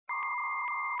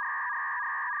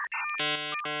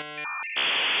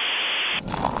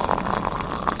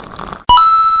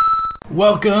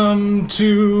Welcome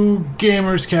to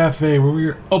Gamers Cafe, where we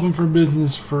are open for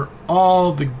business for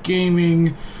all the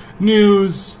gaming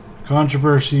news,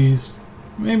 controversies,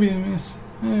 maybe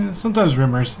sometimes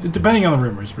rumors, depending on the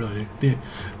rumors, really,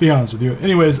 be honest with you.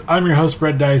 Anyways, I'm your host,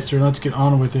 Brett Deister, and let's get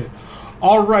on with it.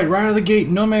 Alright, right out of the gate,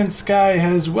 No Man's Sky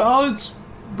has, it's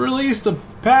released a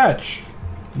patch.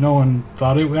 No one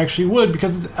thought it actually would,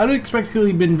 because it's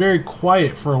unexpectedly been very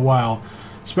quiet for a while,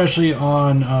 especially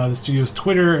on the studio's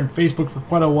Twitter and Facebook for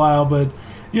quite a while, but,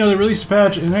 they released a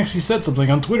patch and actually said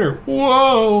something on Twitter.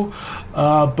 Whoa!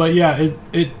 But yeah,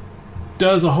 it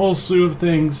does a whole slew of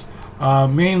things,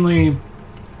 mainly,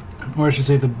 or I should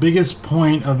say the biggest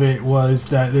point of it was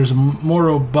that there's a more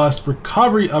robust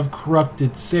recovery of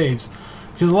corrupted saves,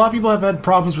 because a lot of people have had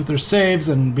problems with their saves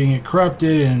and being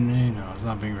corrupted, and, it's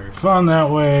not being very fun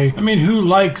that way. I mean, who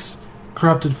likes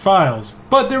corrupted files?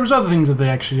 But there was other things that they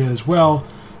actually did as well.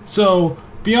 So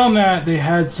beyond that, they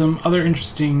had some other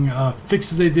interesting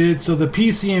fixes they did. So the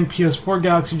PC and PS4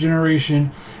 Galaxy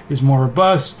generation is more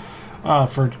robust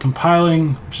for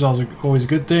compiling, which is also always a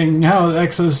good thing. Now the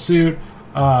exosuit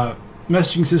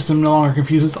messaging system no longer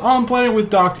confuses on-planet with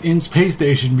docked-in space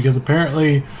station, because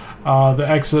apparently the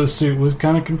exosuit was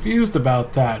kind of confused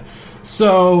about that.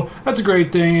 So that's a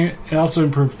great thing. It also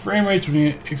improved frame rates when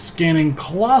you're scanning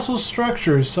colossal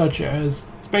structures such as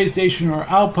space station or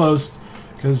outposts,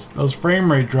 because those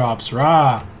frame rate drops,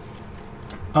 rah.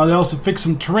 They also fixed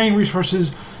some terrain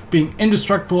resources being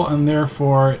indestructible and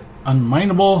therefore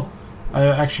unmineable. I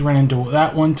actually ran into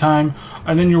that one time.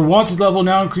 And then your wanted level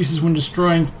now increases when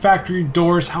destroying factory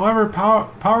doors, however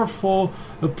powerful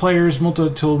the player's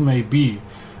multi-tool may be.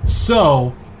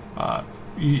 So,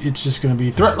 it's just going to be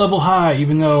threat level high,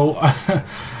 even though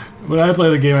when I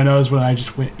play the game, I noticed when I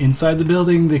just went inside the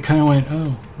building, they kind of went,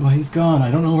 oh, well, he's gone.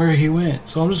 I don't know where he went.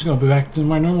 So I'm just going to go back to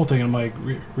my normal thing. I'm like,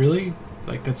 really?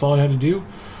 Like, that's all I had to do?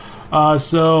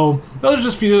 So those are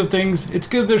just a few of the things. It's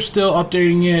good they're still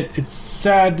updating it. It's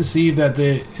sad to see that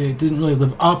it didn't really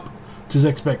live up to his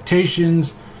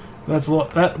expectations. That's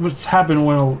what's happened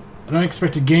when an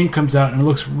unexpected game comes out and it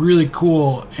looks really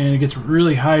cool and it gets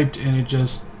really hyped and it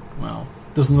just,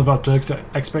 doesn't live up to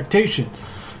expectation.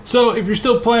 So if you're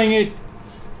still playing it,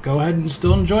 go ahead and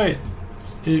still enjoy it.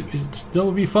 It still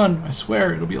will be fun. I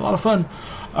swear, it'll be a lot of fun.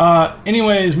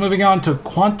 Anyways, moving on to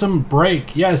Quantum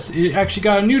Break. Yes, it actually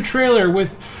got a new trailer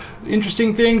with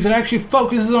interesting things and actually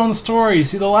focuses on the story.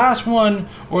 See, the last one,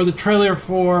 or the trailer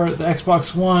for the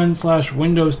Xbox One /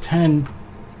 Windows 10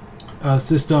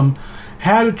 system,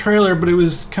 had a trailer, but it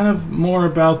was kind of more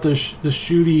about the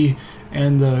shooty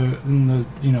and the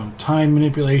time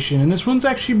manipulation. And this one's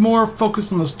actually more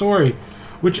focused on the story,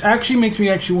 which actually makes me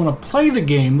actually want to play the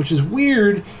game, which is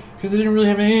weird because I didn't really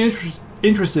have any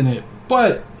interest in it.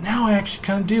 But now I actually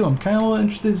kind of do. I'm kind of a little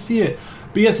interested to see it.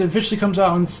 But yes, it officially comes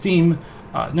out on Steam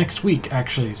next week,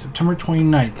 actually, September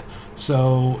 29th.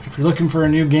 So if you're looking for a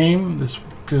new game, this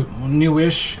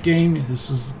newish game, this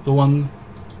is the one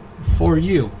for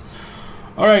you.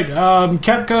 Alright,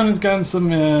 Capcom has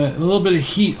gotten a little bit of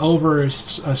heat over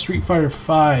Street Fighter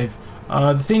V.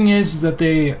 The thing is that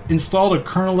they installed a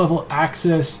kernel level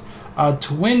access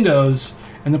to Windows,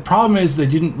 and the problem is they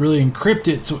didn't really encrypt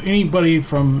it, so anybody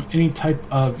from any type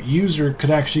of user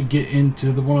could actually get into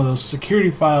one of those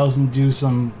security files and do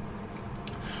some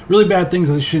really bad things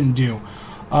that they shouldn't do.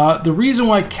 The reason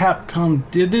why Capcom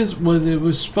did this was it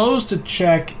was supposed to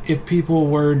check if people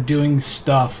were doing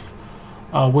stuff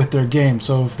with their game.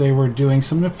 So if they were doing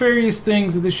some nefarious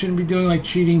things that they shouldn't be doing, like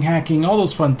cheating, hacking, all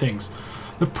those fun things.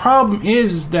 The problem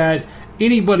is that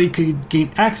anybody could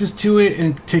gain access to it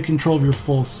and take control of your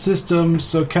full system.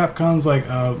 So Capcom's like,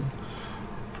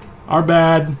 our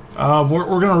bad.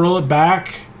 We're going to roll it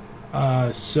back.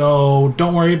 So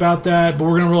don't worry about that, but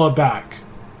we're going to roll it back.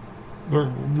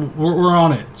 We're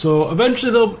on it. So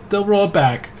eventually they'll roll it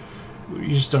back. You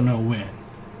just don't know when.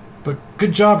 But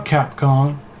good job,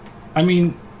 Capcom. I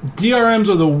mean, DRMs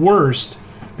are the worst,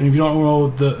 and if you don't know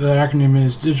what the acronym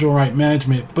is, Digital Right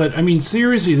Management, but I mean,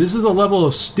 seriously, this is a level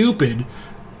of stupid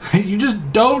you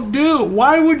just don't do.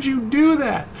 Why would you do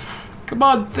that? Come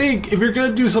on, think. If you're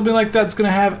going to do something like that, it's going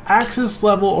to have access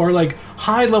level or like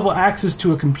high level access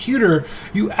to a computer,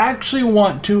 you actually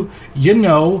want to,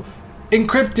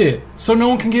 encrypt it so no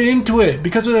one can get into it,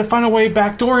 because if they find a way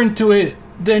backdoor into it,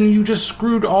 then you just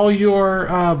screwed all your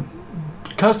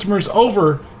customers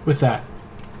over with that.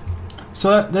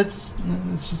 So that's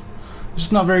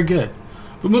just not very good.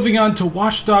 But moving on to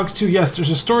Watch Dogs 2, yes,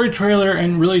 there's a story trailer,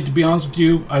 and really, to be honest with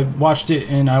you, I watched it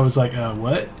and I was like,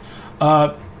 what?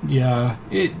 Yeah,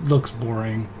 it looks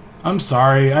boring. I'm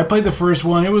sorry. I played the first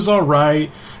one. It was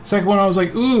alright. Second one, I was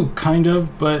like, ooh, kind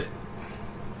of, but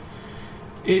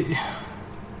it...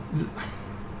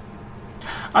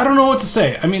 I don't know what to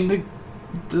say. I mean,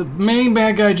 the main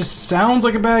bad guy just sounds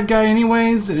like a bad guy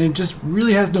anyways, and it just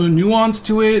really has no nuance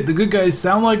to it. The good guys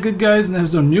sound like good guys, and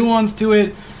there's no nuance to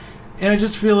it. And I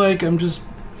just feel like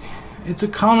it's a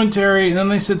commentary, and then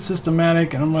they said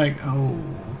systematic, and I'm like, oh,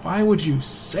 why would you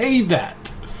say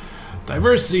that?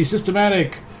 Diversity,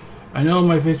 systematic. I know in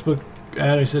my Facebook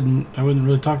ad I said I wouldn't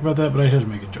really talk about that, but I had to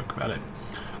make a joke about it.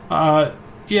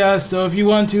 Yeah, so if you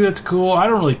want to, that's cool. I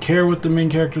don't really care what the main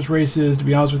character's race is, to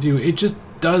be honest with you. It just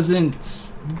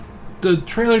doesn't... The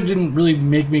trailer didn't really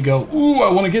make me go, ooh,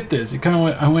 I want to get this. It kind of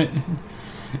went... I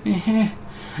went...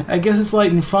 I guess it's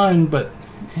light and fun, but...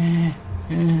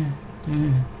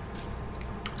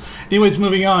 Anyways,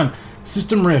 moving on.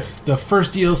 System Rift, the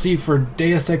first DLC for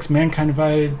Deus Ex Mankind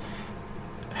Divided,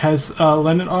 has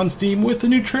landed on Steam with a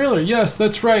new trailer. Yes,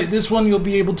 that's right. This one you'll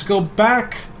be able to go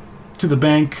back to the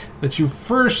bank that you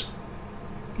first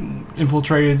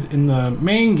infiltrated in the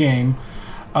main game,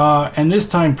 and this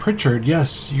time Pritchard,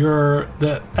 yes, you're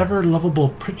the ever-lovable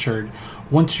Pritchard,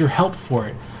 wants your help for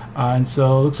it. And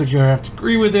so it looks like you're going to have to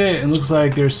agree with it, and it looks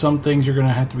like there's some things you're going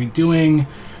to have to be doing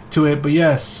to it, but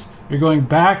yes, you're going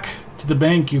back to the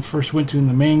bank you first went to in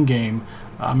the main game.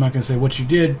 I'm not going to say what you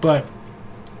did, but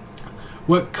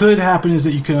what could happen is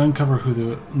that you can uncover who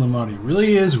the Illuminati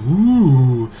really is.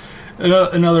 Ooh,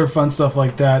 and other fun stuff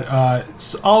like that.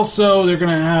 Also, they're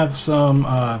going to have some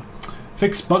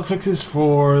bug fixes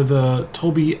for the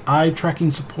Tobii eye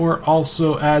tracking support.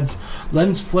 Also adds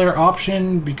lens flare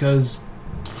option because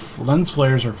lens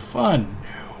flares are fun.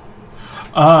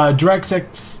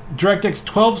 DirectX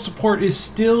 12 support is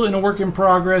still in a work in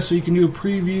progress, so you can do a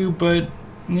preview, but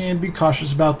be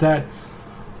cautious about that.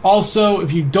 Also,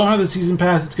 if you don't have the season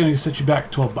pass, it's going to set you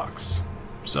back $12.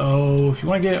 So if you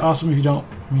want to get it, awesome. If you don't,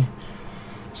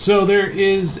 so there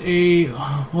is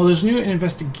there's a new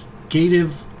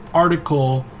investigative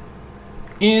article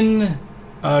in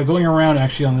going around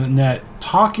actually on the net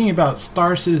talking about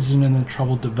Star Citizen and the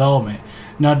troubled development.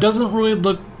 Now, it doesn't really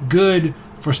look good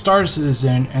for Star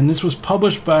Citizen, and this was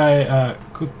published by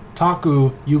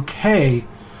Kotaku UK,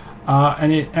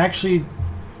 and it actually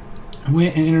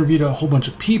went and interviewed a whole bunch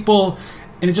of people,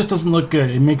 and it just doesn't look good.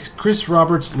 It makes Chris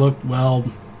Roberts look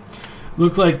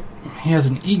like he has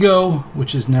an ego,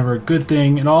 which is never a good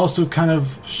thing. It also kind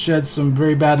of sheds some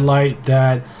very bad light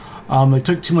that they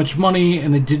took too much money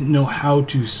and they didn't know how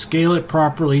to scale it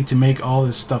properly to make all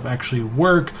this stuff actually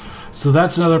work. So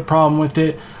that's another problem with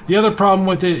it. The other problem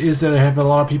with it is that they have a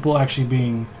lot of people actually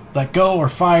being let go or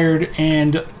fired,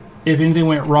 and if anything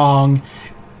went wrong,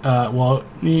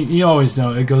 you always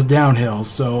know it goes downhill.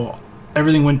 So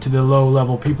everything went to the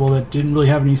low-level people that didn't really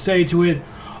have any say to it.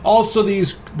 Also, the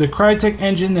Crytek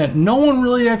engine that no one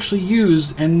really actually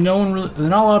used, and not a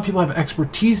lot of people have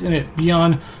expertise in it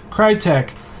beyond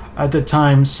Crytek at the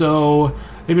time. So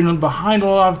they've been behind a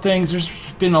lot of things. There's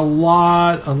been a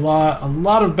lot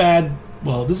of bad.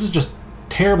 Well, this is just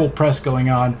terrible press going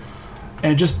on,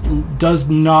 and it just does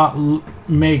not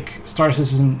make Star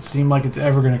Citizen seem like it's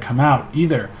ever going to come out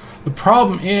either. The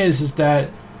problem is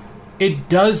that it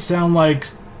does sound like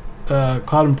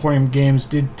Cloud Emporium Games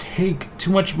did take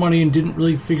too much money and didn't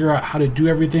really figure out how to do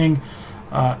everything.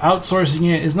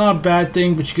 Outsourcing it is not a bad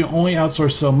thing, but you can only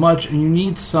outsource so much, and you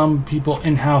need some people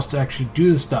in-house to actually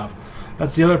do the stuff.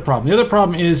 That's the other problem. The other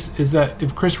problem is that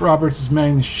if Chris Roberts is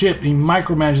manning the ship and he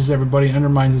micromanages everybody and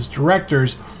undermines his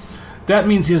directors, that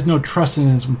means he has no trust in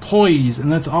his employees,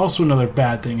 and that's also another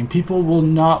bad thing, and people will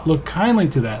not look kindly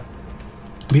to that.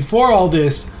 Before all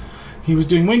this, he was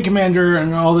doing Wing Commander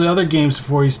and all the other games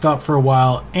before he stopped for a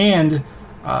while, and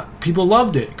people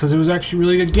loved it because it was actually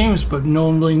really good games, but no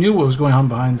one really knew what was going on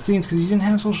behind the scenes because you didn't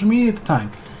have social media at the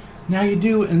time. Now you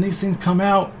do, and these things come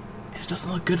out, and it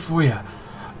doesn't look good for you.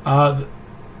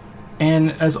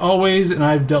 And as always, and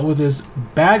I've dealt with this,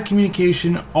 bad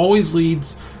communication always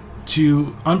leads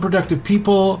to unproductive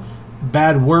people,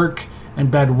 bad work,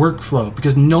 and bad workflow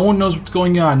because no one knows what's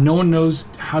going on. No one knows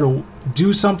how to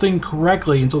do something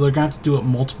correctly, and so they're going to have to do it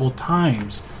multiple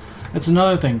times. That's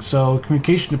another thing. So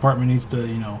communication department needs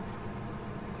to,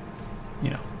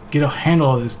 get a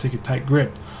handle of this, take a tight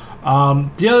grip.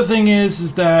 The other thing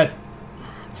is that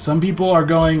some people are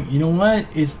going, you know what?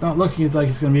 It's not looking like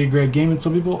it's going to be a great game, and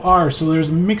some people are. So there's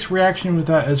a mixed reaction with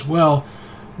that as well,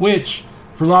 which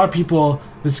for a lot of people,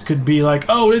 this could be like,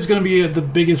 oh, it is going to be the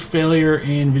biggest failure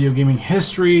in video gaming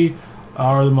history,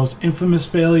 or the most infamous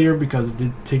failure because it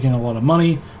did take in a lot of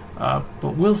money.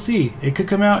 But we'll see. It could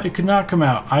come out, it could not come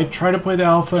out. I tried to play the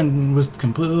alpha and was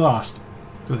completely lost.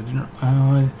 because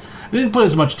I didn't put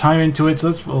as much time into it, so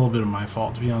that's a little bit of my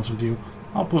fault, to be honest with you.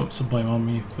 I'll put some blame on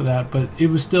me for that, but it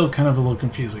was still kind of a little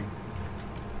confusing.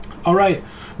 Alright,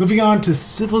 moving on to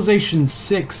Civilization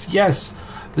 6. Yes,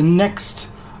 the next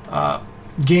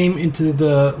game into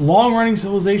the long-running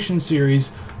Civilization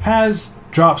series has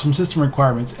dropped some system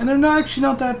requirements, and they're actually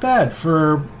not that bad.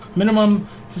 For minimum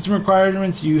system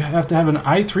requirements, you have to have an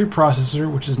i3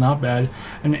 processor, which is not bad,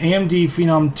 an AMD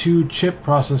Phenom 2 chip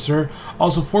processor,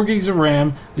 also 4 gigs of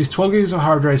RAM, at least 12 gigs of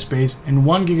hard drive space, and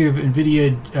 1 gig of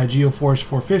NVIDIA GeForce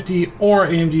 450 or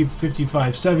AMD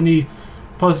 5570,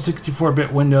 plus a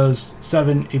 64-bit Windows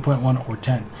 7, 8.1, or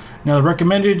 10. Now, the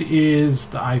recommended is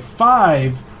the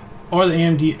i5 or the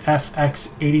AMD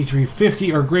FX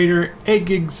 8350 or greater, 8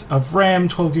 gigs of RAM,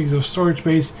 12 gigs of storage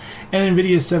space, and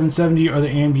NVIDIA 770 or the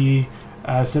AMD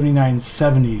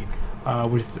 7970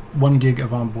 with 1 gig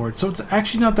of onboard. So it's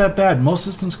actually not that bad. Most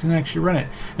systems can actually run it.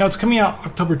 Now, it's coming out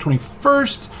October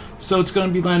 21st, so it's going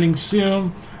to be landing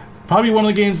soon. Probably one of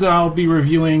the games that I'll be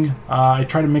reviewing. I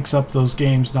try to mix up those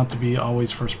games, not to be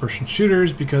always first-person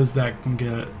shooters, because that can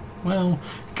get, well,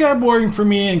 kind of boring for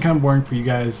me and kind of boring for you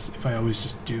guys if I always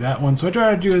just do that one. So I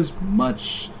try to do as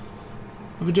much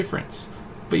of a difference.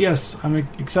 But yes, I'm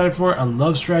excited for it. I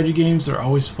love strategy games. They're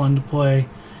always fun to play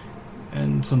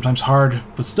and sometimes hard,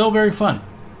 but still very fun.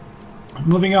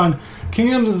 Moving on,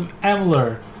 Kingdoms of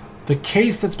Amalur. The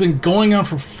case that's been going on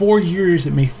for 4 years,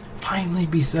 it may finally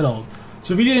be settled.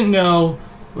 So if you didn't know,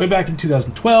 way back in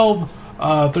 2012,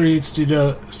 38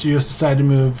 Studios decided to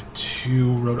move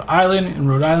to Rhode Island, and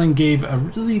Rhode Island gave a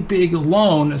really big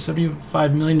loan, a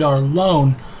 $75 million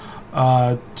loan,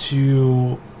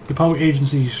 to the public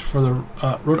agency for the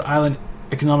Rhode Island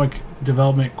Economic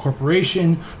Development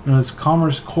Corporation, known as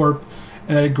Commerce Corp,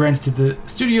 and that it granted to the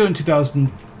studio in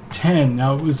 2010.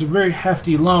 Now, it was a very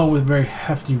hefty loan with a very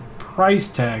hefty price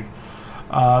tag.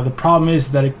 The problem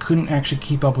is that it couldn't actually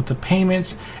keep up with the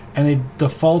payments, and they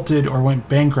defaulted or went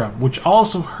bankrupt, which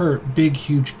also hurt big,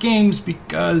 huge games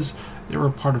because they were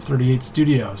part of 38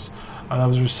 Studios. That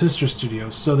was their sister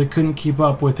studios, so they couldn't keep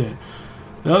up with it.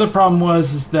 The other problem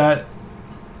is that,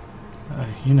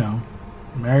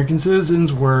 American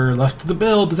citizens were left to the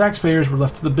bill, the taxpayers were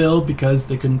left to the bill because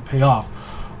they couldn't pay off.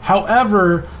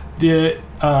 However, the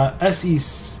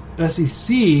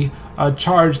SEC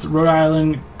charged the Rhode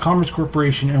Island Commerce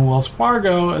Corporation and Wells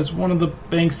Fargo as one of the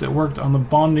banks that worked on the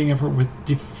bonding effort with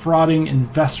defrauding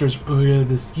investors earlier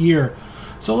this year.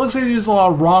 So it looks like there's a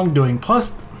lot of wrongdoing.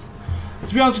 Plus,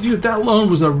 to be honest with you, that loan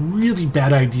was a really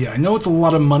bad idea. I know it's a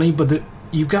lot of money, but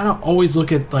you gotta always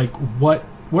look at what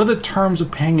are the terms of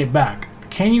paying it back.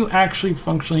 Can you actually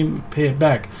functionally pay it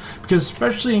back? Because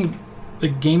especially in the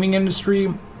gaming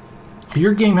industry,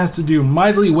 your game has to do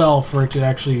mightily well for it to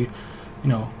actually,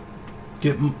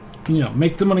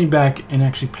 make the money back and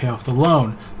actually pay off the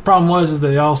loan. The problem is that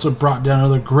they also brought down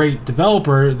another great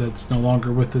developer that's no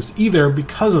longer with us either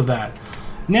because of that.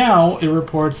 Now it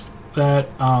reports that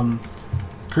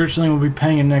Kurt Schilling will be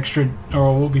paying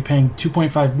will be paying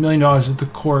 $2.5 million if the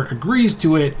court agrees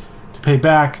to it to pay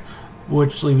back,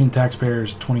 which leaving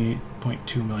taxpayers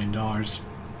 $28.2 million.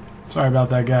 Sorry about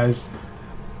that, guys.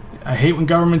 I hate when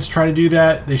governments try to do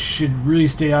that. They should really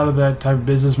stay out of that type of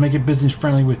business. Make it business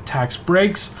friendly with tax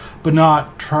breaks, but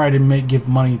not try to give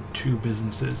money to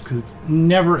businesses, because it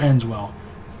never ends well.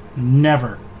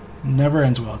 Never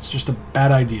ends well. It's just a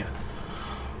bad idea.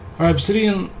 Alright,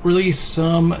 Obsidian released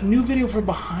some new video for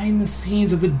behind the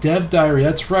scenes of the Dev Diary.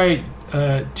 That's right.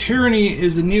 Tyranny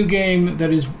is a new game that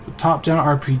is top-down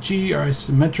RPG or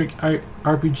isometric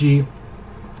RPG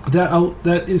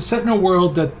that is set in a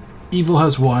world that evil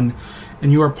has won,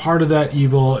 and you are part of that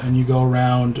evil, and you go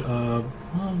around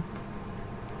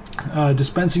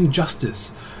dispensing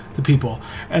justice to people.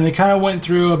 And they kind of went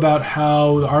through about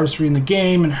how the artistry in the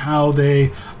game and how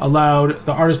they allowed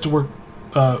the artists to work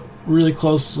really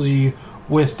closely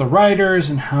with the writers,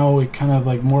 and how it kind of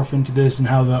morphed into this, and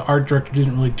how the art director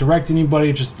didn't really direct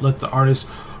anybody, just let the artists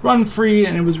run free.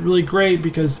 And it was really great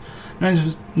because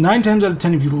 9 times out of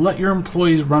 10, if you let your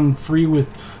employees run free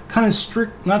with kind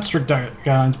of not strict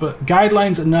guidelines, but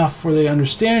guidelines enough where they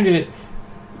understand it,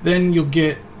 then you'll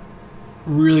get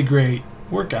really great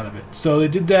work out of it. So they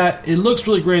did that. It looks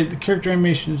really great. The character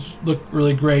animations look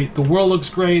really great. The world looks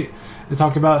great. They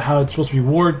talk about how it's supposed to be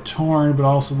war-torn, but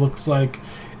also looks like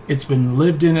it's been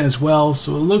lived in as well.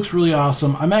 So it looks really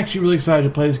awesome. I'm actually really excited to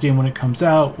play this game when it comes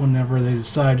out, whenever they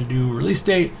decide to do a release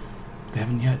date. They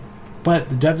haven't yet. But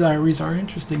the Dev Diaries are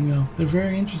interesting, though. They're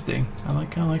very interesting. I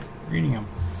kind of like reading them.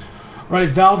 Right,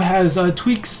 Valve has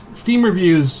tweaked Steam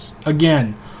reviews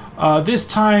again. This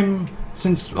time,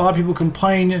 since a lot of people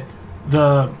complained,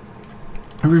 the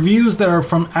reviews that are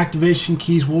from activation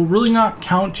keys will really not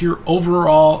count to your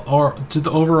overall or to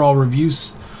the overall review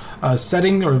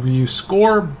setting or review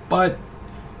score, but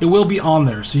it will be on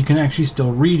there, so you can actually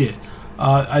still read it.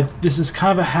 This is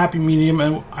kind of a happy medium,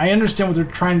 and I understand what they're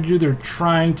trying to do. They're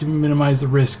trying to minimize the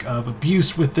risk of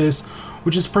abuse with this,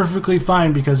 which is perfectly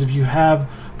fine, because if you have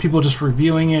people just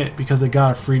reviewing it because they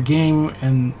got a free game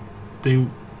and they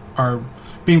are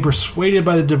being persuaded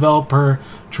by the developer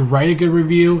to write a good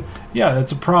review, yeah,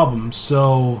 that's a problem.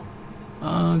 So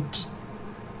just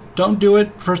don't do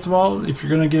it. First of all, if you're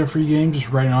going to get a free game,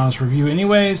 just write an honest review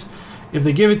anyways. If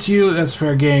they give it to you, that's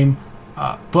fair game.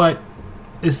 But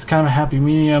this is kind of a happy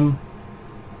medium.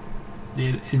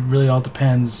 It really all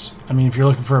depends. I mean, if you're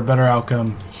looking for a better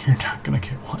outcome, you're not going to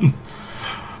get one.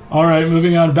 All right,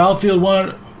 moving on. Battlefield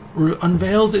 1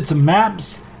 unveils its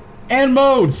maps and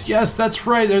modes. Yes, that's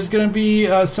right. There's going to be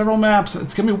several maps.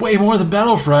 It's going to be way more than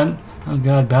Battlefront. Oh,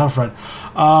 God, Battlefront.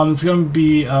 It's going to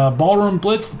be Ballroom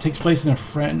Blitz that takes place in a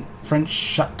French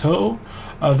chateau.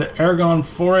 The Aragon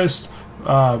Forest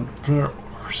for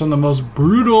some of the most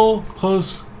brutal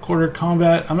close-quarter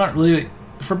combat. I'm not really...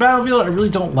 For Battlefield, I really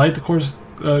don't like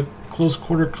the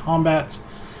close-quarter combats,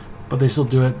 but they still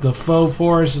do it. The Faux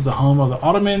Forest is the home of the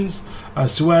Ottomans.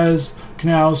 Suez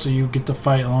Canal, so you get to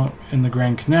fight along in the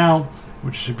Grand Canal,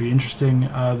 which should be interesting.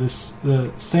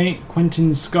 The Saint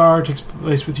Quentin Scar takes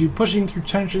place with you pushing through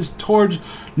trenches towards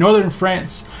northern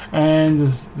France, and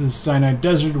the Sinai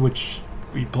Desert, which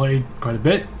we played quite a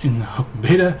bit in the open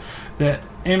beta. The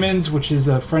Amiens, which is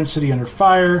a French city under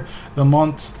fire. The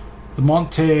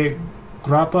Monte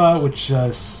Grappa, which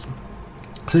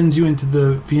sends you into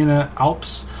the Vienna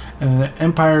Alps. And the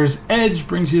Empire's Edge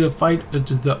brings you the fight to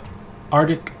the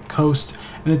Arctic coast.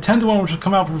 And the 10th one, which will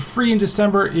come out for free in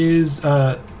December, is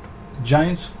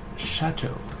Giant's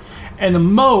Chateau. And the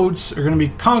modes are going to be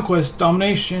Conquest,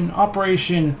 Domination,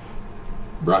 Operation,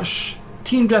 Rush,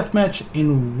 Team Deathmatch,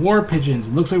 and War Pigeons.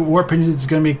 It looks like War Pigeons is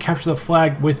going to be Capture the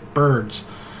Flag with birds.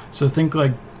 So think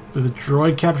like the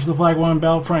droid Capture the Flag one in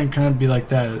Battlefront, and kind of be like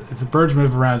that. If the birds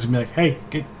move around, it's going to be like,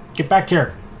 hey, get back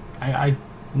here. I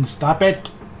stop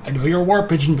it. I know you're a war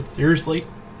pigeon, but seriously,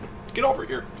 get over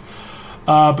here.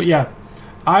 But yeah,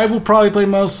 I will probably play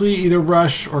mostly either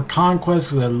Rush or Conquest,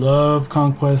 because I love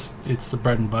Conquest. It's the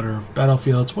bread and butter of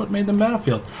Battlefield. It's what made them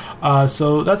Battlefield.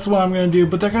 So that's what I'm going to do.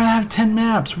 But they're going to have 10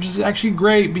 maps, which is actually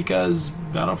great, because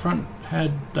Battlefront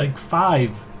had like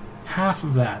 5. Half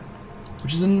of that,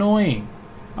 which is annoying.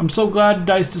 I'm so glad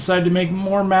DICE decided to make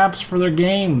more maps for their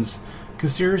games,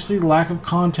 because seriously, lack of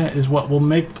content is what will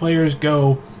make players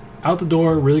go out the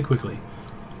door really quickly.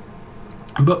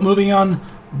 But moving on,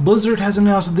 Blizzard has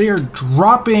announced that they are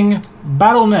dropping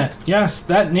Battle.net. Yes,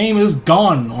 that name is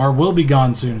gone, or will be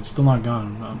gone soon. It's still not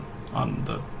gone on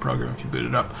the program if you boot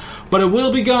it up. But it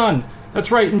will be gone. That's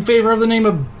right, in favor of the name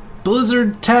of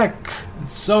Blizzard Tech.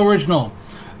 It's so original.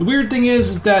 The weird thing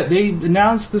is that they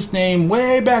announced this name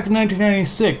way back in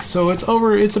 1996, so it's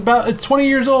 20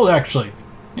 years old actually.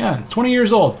 Yeah, it's 20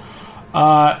 years old.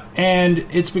 And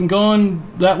it's been going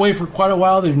that way for quite a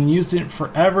while. They've been using it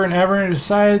forever and ever, and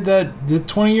decided that the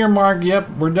 20-year mark, yep,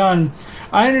 we're done.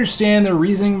 I understand the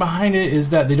reasoning behind it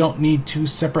is that they don't need 2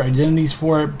 separate identities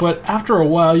for it, but after a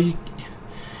while, it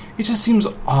just seems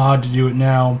odd to do it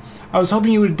now. I was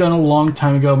hoping you would have done a long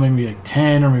time ago, maybe like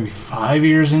 10 or maybe 5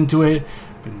 years into it,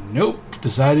 but nope,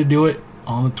 decided to do it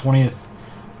on the 20th.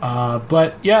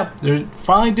 But yeah, they're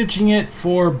finally ditching it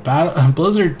for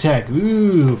Blizzard Tech.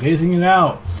 Ooh, phasing it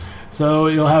out. So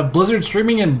you'll have Blizzard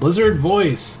Streaming and Blizzard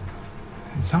Voice.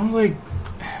 It sounds like...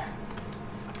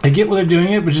 I get why they're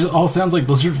doing it, but it just all sounds like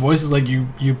Blizzard Voice is like you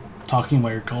talking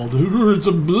while you're called, it's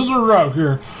a blizzard out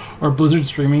here. Or Blizzard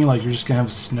Streaming, like you're just going to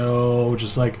have snow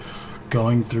just like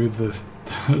going through the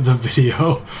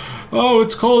video. Oh,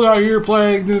 it's cold out here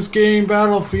playing this game,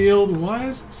 Battlefield. Why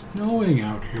is it snowing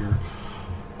out here?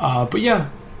 But yeah,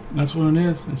 that's what it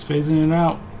is. It's phasing it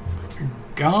out. You're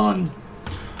gone.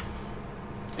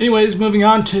 Anyways, moving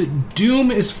on to Doom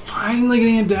is finally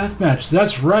getting a deathmatch.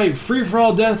 That's right,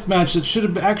 free-for-all deathmatch that should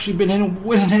have actually been in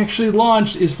when it actually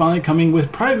launched is finally coming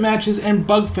with private matches and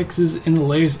bug fixes in the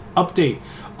latest update.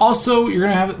 Also,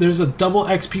 there's a double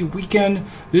XP weekend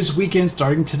this weekend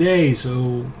starting today,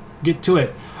 so get to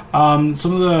it.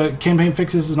 Some of the campaign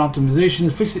fixes and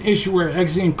optimizations fix an issue where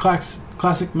exiting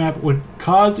classic map would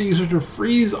cause the user to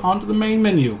freeze onto the main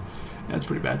menu. That's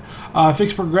pretty bad.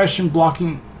 Fix progression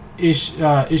blocking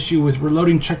issue with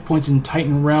reloading checkpoints in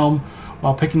Titan Realm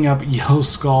while picking up Yellow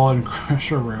Skull and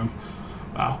Crusher Room.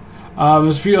 Wow.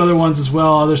 There's a few other ones as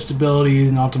well, other stability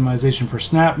and optimization for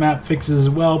snap map fixes as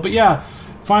well. But yeah,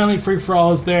 finally free for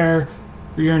all is there.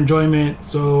 for your enjoyment.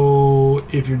 So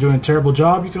if you're doing a terrible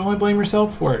job, you can only blame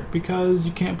yourself for it, because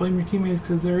you can't blame your teammates,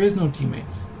 because there is no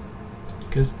teammates.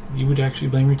 Because you would actually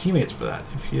blame your teammates for that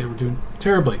if you were doing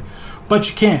terribly. But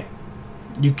you can't.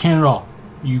 You can't at all.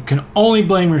 You can only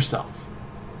blame yourself.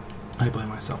 I blame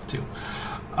myself too.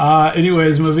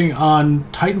 Anyways, moving on.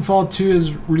 Titanfall 2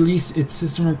 has released its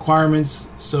system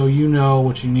requirements, so you know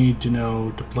what you need to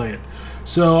know to play it.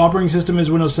 So operating system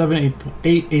is Windows 7,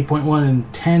 8, 8.1,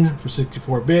 and 10 for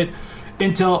 64-bit.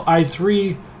 Intel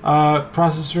i3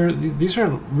 processor. These are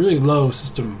really low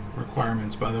system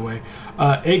requirements, by the way.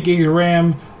 8 gig of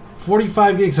RAM,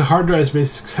 45 gigs of hard drive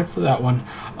space, except for that one.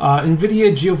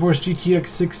 NVIDIA GeForce GTX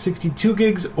 662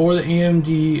 gigs, or the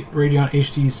AMD Radeon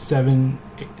HD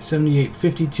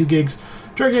 7850 2 gigs,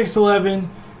 DirectX 11,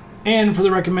 and for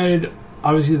the recommended,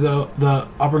 obviously the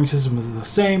operating system is the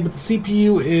same, but the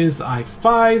CPU is the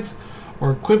i5,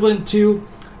 or equivalent to.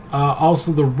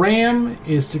 Also, the RAM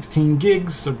is 16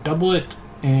 gigs, so double it,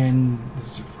 and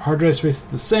hard drive space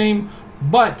is the same,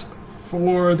 but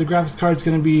for the graphics card, it's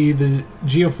going to be the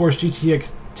GeForce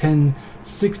GTX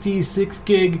 1060 6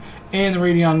 gig and the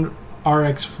Radeon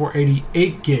RX 480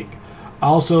 8 gig.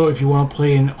 Also, if you want to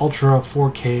play in Ultra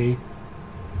 4K,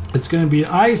 it's going to be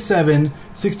an i7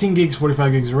 16 gigs,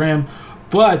 45 gigs of RAM,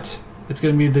 but it's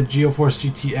going to be the GeForce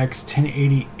GTX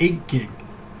 1080 8 gig.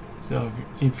 So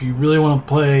if you really want to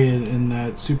play in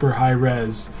that super high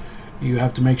res, you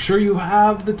have to make sure you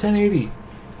have the 1080.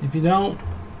 If you don't,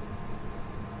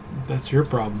 that's your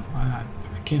problem. I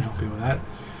can't help you with that.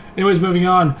 Anyways, moving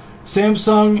on.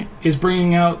 Samsung is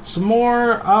bringing out some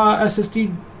more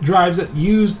SSD drives that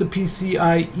use the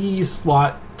PCIe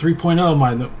slot 3.0,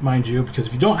 mind you, because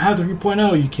if you don't have the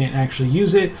 3.0, you can't actually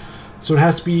use it. So it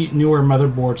has to be newer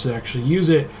motherboards to actually use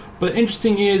it. But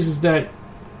interesting is that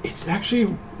it's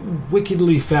actually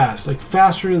wickedly fast, like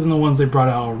faster than the ones they brought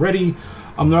out already.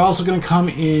 They're also going to come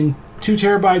in 2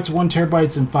 terabytes, 1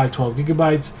 terabytes, and 512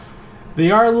 gigabytes. They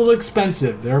are a little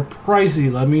expensive. They're pricey.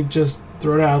 Let me just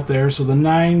throw it out there. So the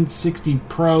 960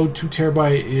 Pro 2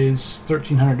 terabyte is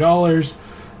 $1,300.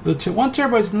 The 1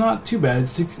 terabyte is not too bad.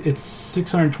 It's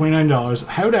 $629.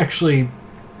 I would actually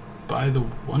buy the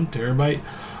 1 terabyte.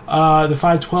 The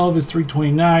 512 is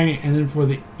 $329, and then for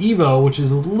the Evo, which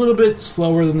is a little bit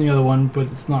slower than the other one, but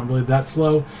it's not really that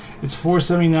slow, it's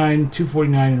 $479,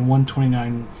 $249, and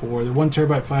 $129 for the 1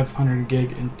 terabyte, 500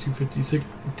 gig, and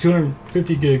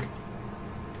 250 gig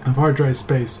of hard drive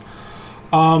space.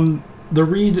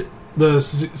 The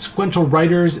sequential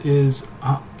writers is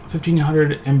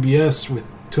 1500 MBS with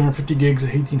 250 gigs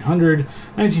at 1800,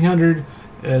 1900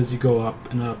 as you go up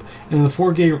and up, and the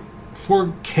 4K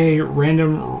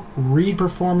random read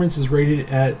performance is rated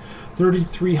at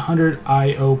 3300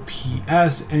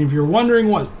 IOPS. And if you're wondering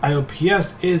what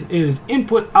IOPS is, it is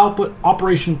input-output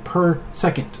operation per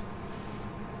second.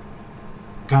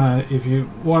 Kind of, if you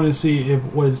want to see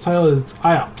what its title is, it's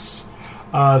IOPS.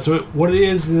 What it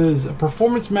is a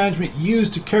performance management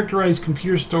used to characterize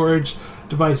computer storage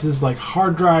devices like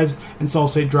hard drives and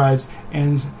solid-state drives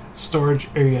and storage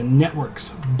area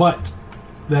networks. But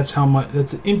that's how much.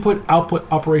 That's an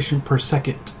input-output operation per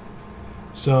second.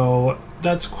 So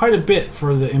that's quite a bit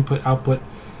for the input-output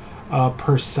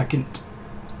per second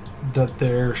that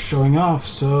they're showing off.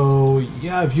 So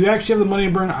yeah, if you actually have the money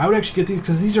to burn, I would actually get these,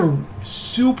 because these are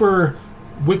super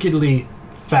wickedly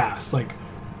fast, like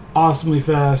awesomely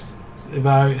fast. If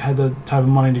I had the type of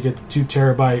money to get the 2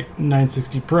 terabyte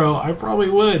 960 Pro, I probably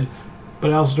would,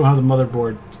 but I also don't have the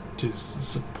motherboard to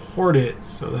support it,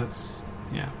 so that's,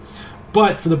 yeah.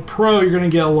 But for the Pro, you're going to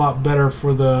get a lot better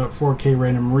for the 4K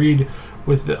random read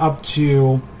with up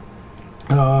to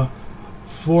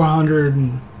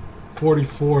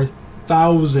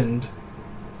 444,000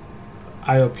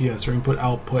 IOPS, or input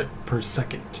output per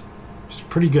second, which is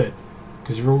pretty good.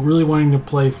 Because if you're really wanting to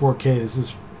play 4K, this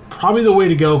is probably the way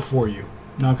to go for you.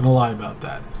 Not going to lie about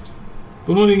that.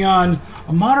 But moving on,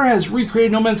 a modder has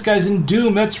recreated No Man's Skies in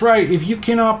Doom. That's right. If you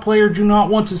cannot play or do not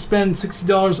want to spend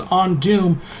 $60 on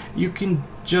Doom, you can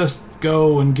just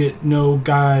go and get No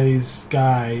Guy's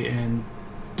Sky and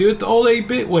do it the old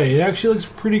 8-bit way. It actually looks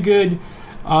pretty good.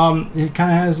 It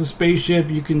kind of has a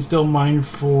spaceship. You can still mine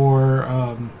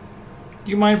for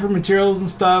materials and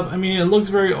stuff. I mean, it looks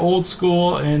very old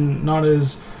school and not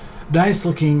as nice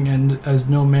looking as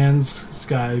No Man's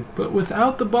Sky, but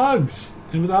without the bugs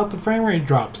and without the frame rate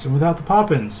drops and without the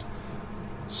pop-ins.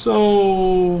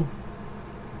 So,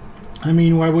 I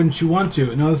mean, why wouldn't you want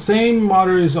to? Now, the same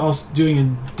modder is also doing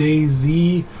a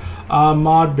DayZ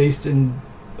mod based in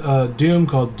Doom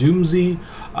called Doomsy.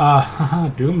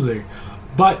 Doomsy.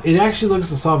 But it actually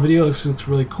looks, I saw a video, it looks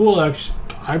really cool. Actually,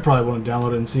 I probably want to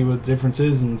download it and see what the difference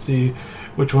is and see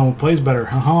which one plays better.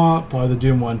 Haha, probably the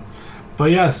Doom one.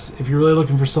 But yes, if you're really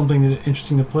looking for something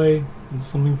interesting to play, this is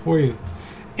something for you.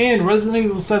 And Resident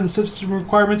Evil 7 system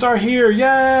requirements are here.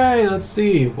 Yay! Let's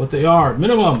see what they are.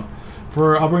 Minimum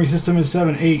for operating system is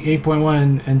 7, 8,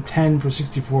 8.1, and 10 for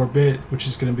 64-bit, which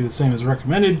is going to be the same as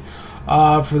recommended.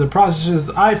 For the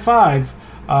processors, i5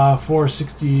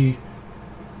 460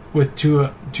 with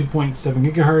 2.7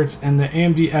 gigahertz, and the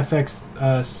AMD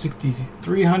FX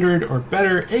 6300 or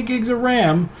better, 8 gigs of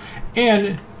RAM,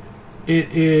 and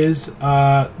it is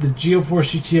the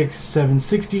GeForce GTX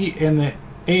 760 and the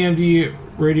AMD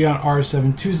Radeon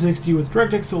R7 260 with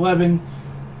DirectX 11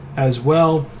 as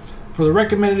well. For the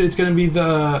recommended, it's going to be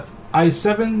the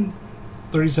i7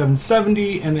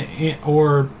 3770 and the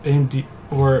or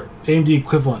AMD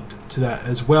equivalent to that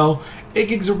as well. 8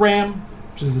 gigs of RAM,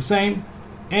 which is the same,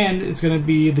 and it's going to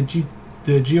be the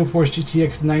GeForce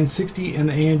GTX 960 and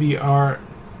the AMD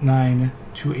R9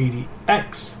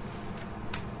 280X.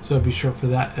 So be sure for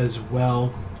that as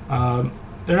well.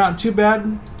 They're not too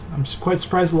bad. I'm quite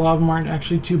surprised a lot of them aren't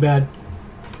actually too bad.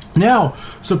 Now,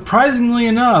 surprisingly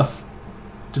enough,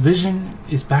 Division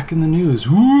is back in the news.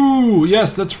 Woo!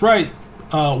 Yes, that's right.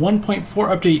 1.4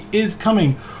 update is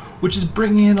coming, which is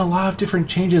bringing in a lot of different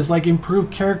changes, like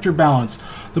improved character balance.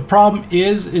 The problem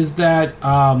is that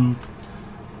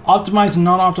optimized and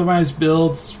non-optimized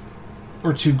builds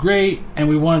were too great, and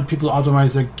we wanted people to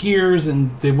optimize their gears,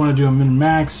 and they want to do a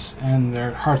min-max, and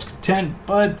their heart's content,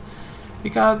 but it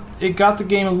got the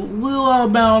game a little out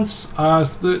of balance.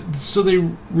 So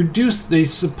they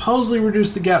supposedly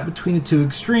reduced the gap between the two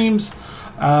extremes.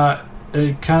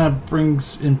 It kind of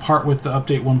brings in part with the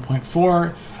update 1.4.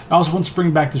 It also wants to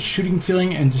bring back the shooting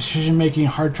feeling and decision-making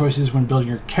hard choices when building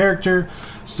your character.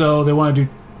 So they want to do,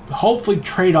 hopefully,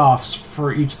 trade-offs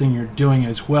for each thing you're doing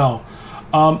as well.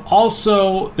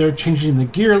 Also, they're changing the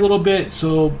gear a little bit.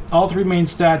 So all three main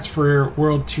stats for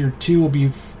World Tier 2 will be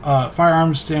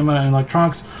firearms, stamina, and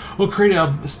electronics. We'll create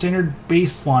a standard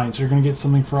baseline. So you're going to get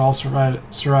something for all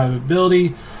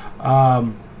survivability.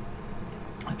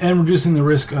 And reducing the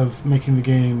risk of making the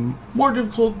game more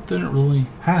difficult than it really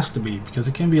has to be, because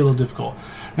it can be a little difficult.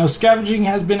 Now, scavenging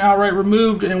has been outright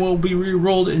removed and will be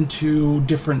re-rolled into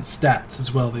different stats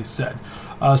as well, they said.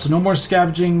 So no more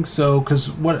scavenging, because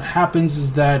what happens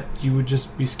is that you would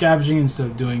just be scavenging instead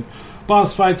of doing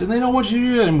boss fights, and they don't want you to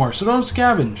do that anymore. So don't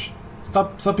scavenge.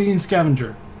 Stop being a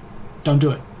scavenger. Don't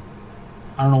do it.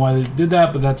 I don't know why they did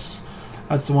that, but that's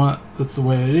the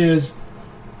way it is.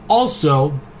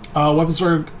 Also, weapons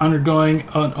are undergoing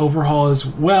an overhaul as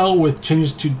well, with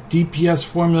changes to DPS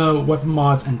formula, weapon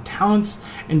mods and talents,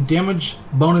 and damage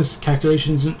bonus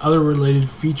calculations and other related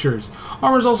features.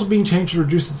 Armor is also being changed to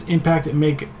reduce its impact and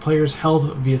make players'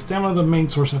 health via stamina the main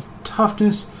source of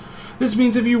toughness. This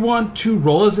means if you want to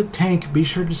roll as a tank, be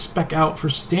sure to spec out for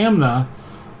stamina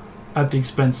at the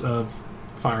expense of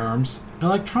firearms and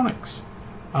electronics.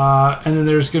 And then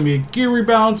there's going to be a gear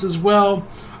rebalance as well.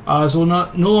 So we'll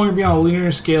no longer be on a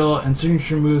linear scale, and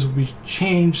signature moves will be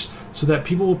changed so that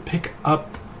people will pick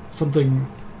up something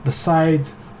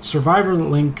besides Survivor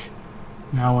Link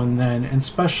now and then. And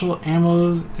special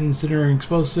ammo and incendiary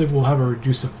explosive will have a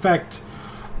reduced effect.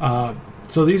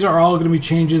 So these are all going to be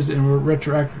changes and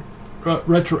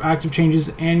retroactive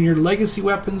changes, and your legacy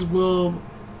weapons will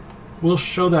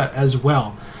show that as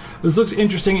well. This looks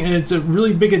interesting, and it's a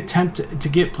really big attempt to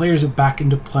get players back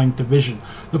into playing Division.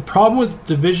 The problem with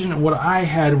Division, what I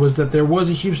had, was that there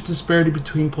was a huge disparity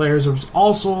between players. There was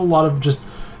also a lot of just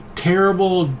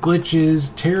terrible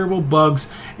glitches, terrible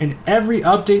bugs, and every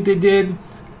update they did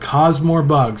caused more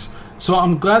bugs. So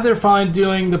I'm glad they're finally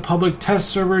doing the public test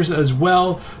servers as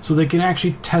well, so they can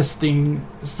actually test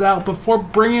things out before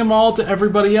bringing them all to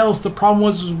everybody else. The problem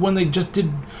was when they just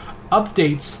did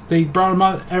updates, they brought them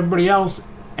out to everybody else,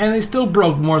 and they still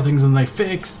broke more things than they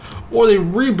fixed, or they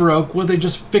re-broke what they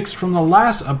just fixed from the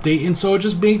last update, and so it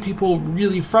just made people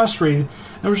really frustrated.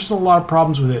 There was just a lot of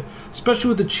problems with it, especially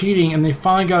with the cheating, and they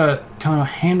finally got a kind of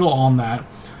handle on that.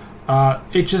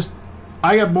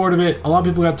 I got bored of it, a lot of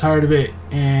people got tired of it,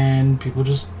 and people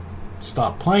just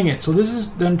stopped playing it. So this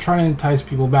is them trying to entice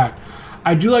people back.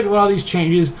 I do like a lot of these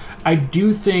changes. I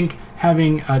do think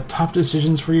having tough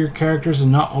decisions for your characters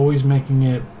and not always making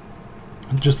it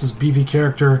just this beefy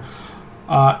character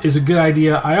is a good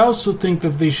idea. I also think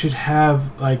that they should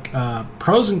have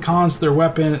pros and cons to their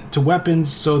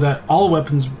weapons, so that all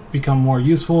weapons become more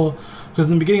useful. Because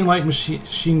in the beginning, light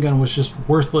machine gun was just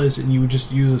worthless, and you would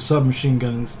just use a submachine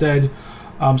gun instead.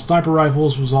 Sniper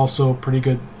rifles was also a pretty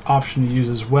good option to use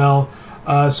as well.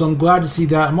 So I'm glad to see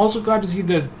that. I'm also glad to see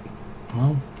that,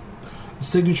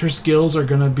 signature skills are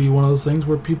going to be one of those things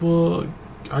where people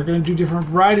are going to do different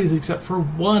varieties except for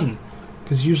one.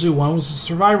 Because usually one was a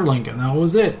survivor link, and that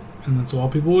was it. And that's all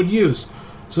people would use.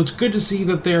 So it's good to see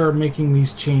that they're making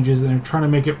these changes and they're trying to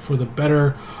make it for the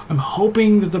better. I'm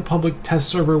hoping that the public test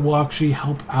server will actually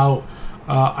help out,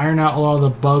 iron out a lot of the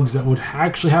bugs that would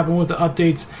actually happen with the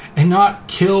updates and not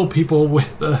kill people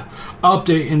with the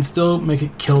update and still make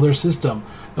it kill their system.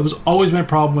 That was always my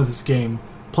problem with this game.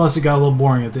 Plus it got a little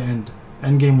boring at the end.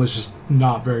 Endgame was just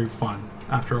not very fun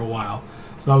after a while.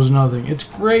 So that was another thing. It's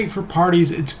great for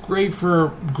parties. It's great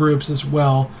for groups as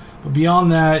well. But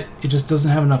beyond that, it just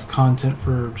doesn't have enough content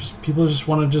for just people just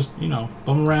want to just,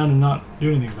 bum around and not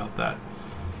do anything about that.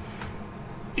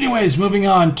 Anyways, moving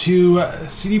on to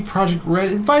CD Projekt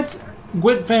Red invites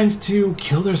Gwent fans to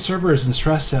kill their servers and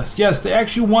stress test. Yes, they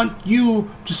actually want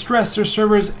you to stress their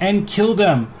servers and kill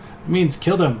them. It means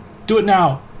kill them. Do it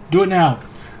now. Do it now.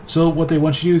 So what they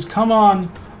want you to do is come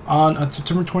on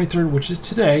September 23rd, which is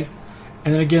today,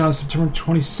 and then again on September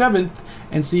 27th,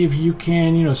 and see if you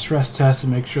can, stress test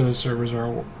and make sure the servers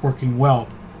are working well.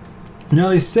 Now,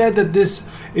 they said that this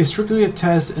is strictly a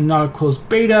test and not a closed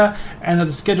beta, and that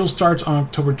the schedule starts on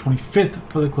October 25th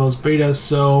for the closed beta.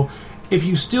 So if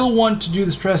you still want to do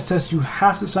the stress test, you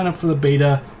have to sign up for the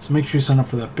beta. So make sure you sign up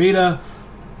for that beta,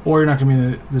 or you're not going to be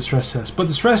in the stress test. But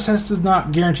the stress test does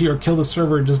not guarantee, or kill the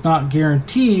server does not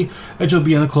guarantee that you'll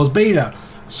be in the closed beta.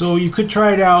 So you could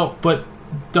try it out, but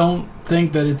don't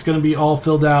think that it's going to be all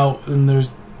filled out and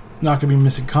there's not going to be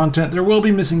missing content. There will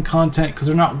be missing content because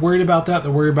they're not worried about that.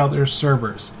 They're worried about their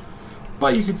servers.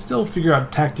 But you could still figure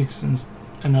out tactics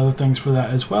and other things for that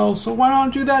as well. So why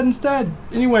not do that instead?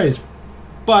 Anyways,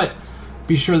 but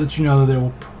be sure that you know that it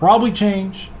will probably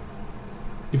change.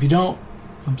 If you don't,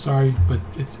 I'm sorry, but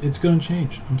it's going to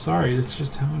change. I'm sorry. It's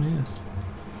just how it is.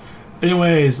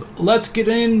 Anyways, let's get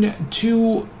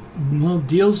into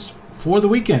deals for the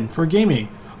weekend for gaming.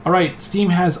 All right,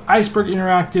 Steam has Iceberg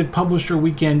Interactive Publisher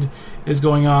Weekend is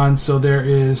going on. So there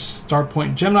is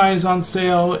Starpoint Gemini is on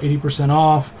sale, 80%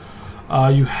 off.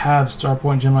 You have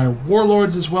Starpoint Gemini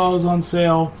Warlords as well as on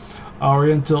sale.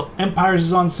 Oriental Empires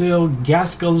is on sale.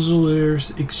 Gas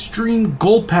Guzzlers Extreme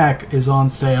Gold Pack is on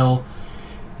sale.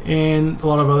 And a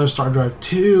lot of other Star Drive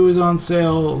 2 is on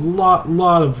sale. A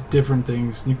lot of different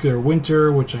things. Nuclear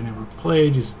Winter, which I never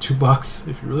played, is $2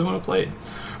 if you really want to play it.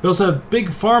 We also have Big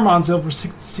Pharma on sale for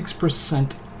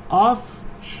 66% off.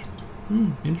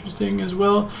 Interesting as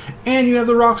well. And you have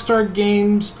the Rockstar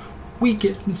Games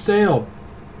Weekend sale.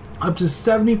 Up to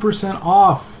 70%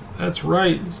 off. That's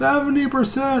right,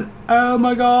 70%. Oh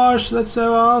my gosh, that's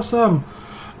so awesome.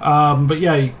 But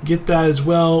yeah, you get that as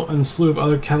well, and a slew of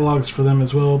other catalogs for them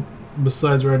as well,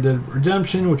 besides Red Dead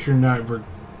Redemption, which you're never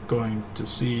going to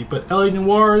see. But LA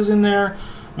Noire is in there,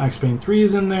 Max Payne 3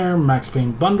 is in there, Max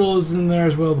Payne Bundle is in there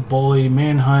as well, The Bully,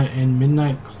 Manhunt, and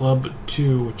Midnight Club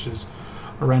 2, which is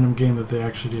a random game that they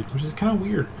actually did, which is kind of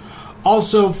weird.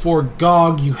 Also for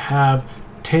GOG, you have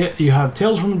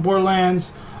Tales from the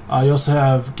Borderlands. You also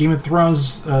have Game of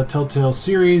Thrones Telltale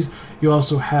series. You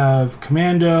also have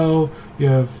Commando. You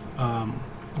have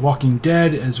Walking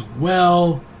Dead as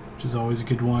well, which is always a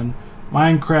good one.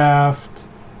 Minecraft.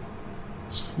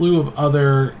 Slew of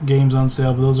other games on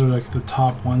sale, but those are like the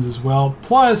top ones as well.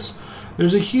 Plus,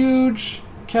 there's a huge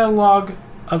catalog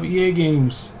of EA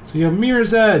games. So you have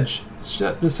Mirror's Edge,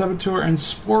 the Saboteur, and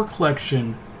Spore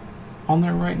Collection on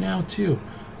there right now too.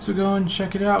 So go and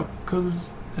check it out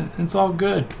because it's all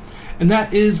good. And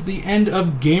that is the end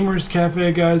of Gamers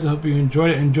Cafe, guys. I hope you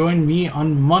enjoyed it. And join me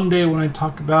on Monday when I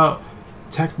talk about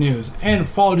tech news. And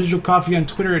follow Digital Coffee on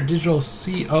Twitter at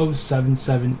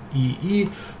DigitalCO77EE.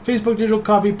 Facebook Digital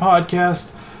Coffee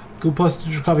Podcast. Google Plus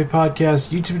Digital Coffee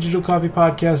Podcast. YouTube Digital Coffee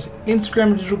Podcast.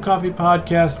 Instagram Digital Coffee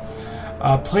Podcast.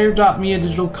 Player.me at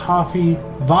Digital Coffee.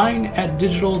 Vine at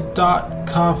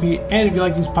Digital.Coffee. And if you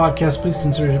like these podcasts, please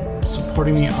consider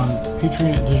supporting me on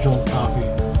Patreon at Digital Coffee.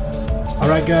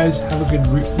 Alright guys, have a good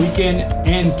weekend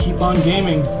and keep on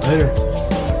gaming. Later.